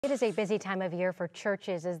It is a busy time of year for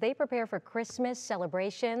churches as they prepare for Christmas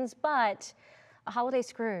celebrations, but a holiday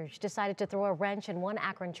Scrooge decided to throw a wrench in one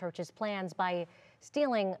Akron church's plans by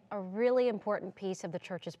stealing a really important piece of the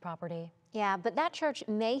church's property. Yeah, but that church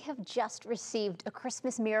may have just received a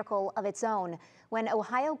Christmas miracle of its own when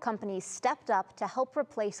Ohio companies stepped up to help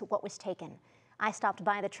replace what was taken. I stopped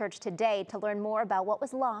by the church today to learn more about what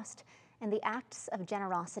was lost and the acts of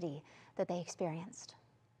generosity that they experienced.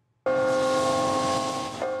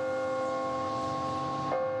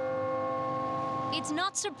 It's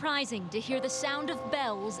not surprising to hear the sound of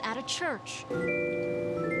bells at a church.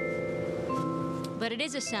 But it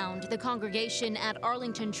is a sound the congregation at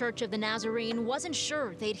Arlington Church of the Nazarene wasn't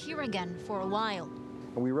sure they'd hear again for a while.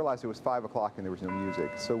 And we realized it was 5 o'clock and there was no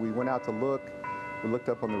music. So we went out to look. We looked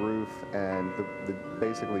up on the roof, and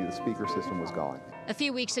basically the speaker system was gone. A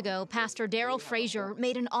few weeks ago, Pastor Darrell Frazier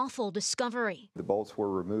made an awful discovery. The bolts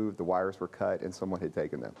were removed, the wires were cut, and someone had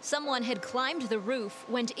taken them. Someone had climbed the roof,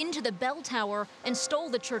 went into the bell tower, and stole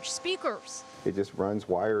the church speakers. It just runs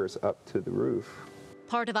wires up to the roof.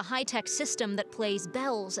 Part of a high-tech system that plays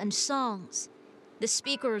bells and songs. The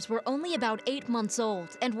speakers were only about 8 months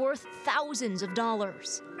old and worth thousands of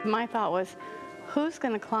dollars. My thought was, who's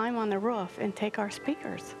going to climb on the roof and take our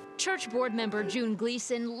speakers? Church board member June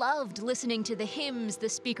Gleason loved listening to the hymns the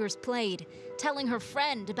speakers played, telling her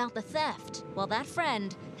friend about the theft. Well, that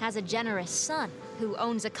friend has a generous son who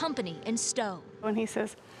owns a company in Stowe. When he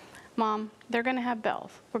says, Mom, they're going to have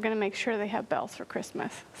bells. We're going to make sure they have bells for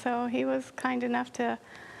Christmas. So he was kind enough to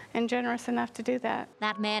and generous enough to do that.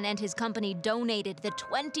 That man and his company donated the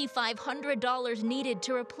 $2,500 needed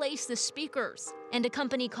to replace the speakers. And a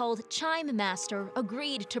company called Chime Master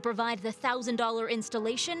agreed to provide the $1,000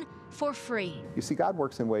 installation for free. You see, God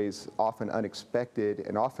works in ways often unexpected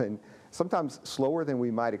and often sometimes slower than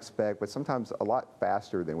we might expect, but sometimes a lot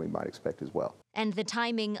faster than we might expect as well. And the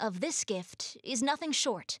timing of this gift is nothing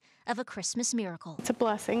short of a Christmas miracle. It's a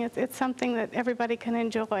blessing. It's something that everybody can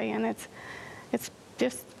enjoy, and it's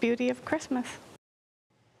just the beauty of Christmas.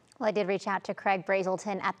 Well, I did reach out to Craig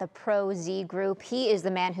Brazelton at the Pro Z Group. He is the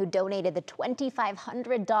man who donated the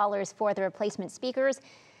 $2,500 for the replacement speakers.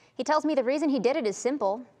 He tells me the reason he did it is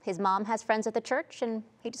simple. His mom has friends at the church, and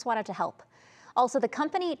he just wanted to help. Also, the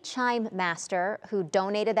company Chime Master, who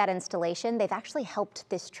donated that installation, they've actually helped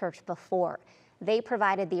this church before. They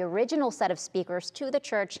provided the original set of speakers to the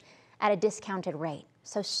church at a discounted rate.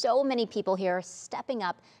 So many people here stepping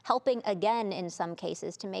up, helping again in some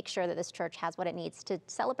cases to make sure that this church has what it needs to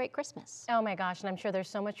celebrate Christmas. Oh my gosh, and I'm sure there's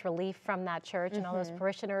so much relief from that church and all those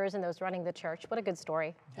parishioners and those running the church. What a good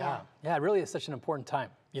story. Yeah, it really is such an important time,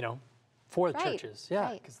 for the Right, churches. Yeah,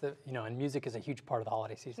 right. because and music is a huge part of the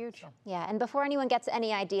holiday season. Huge. So. Yeah, and before anyone gets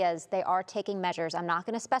any ideas, they are taking measures. I'm not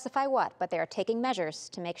going to specify what, but they are taking measures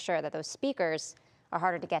to make sure that those speakers are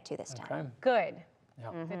harder to get to this time. Good.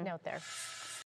 Yeah. Good note there.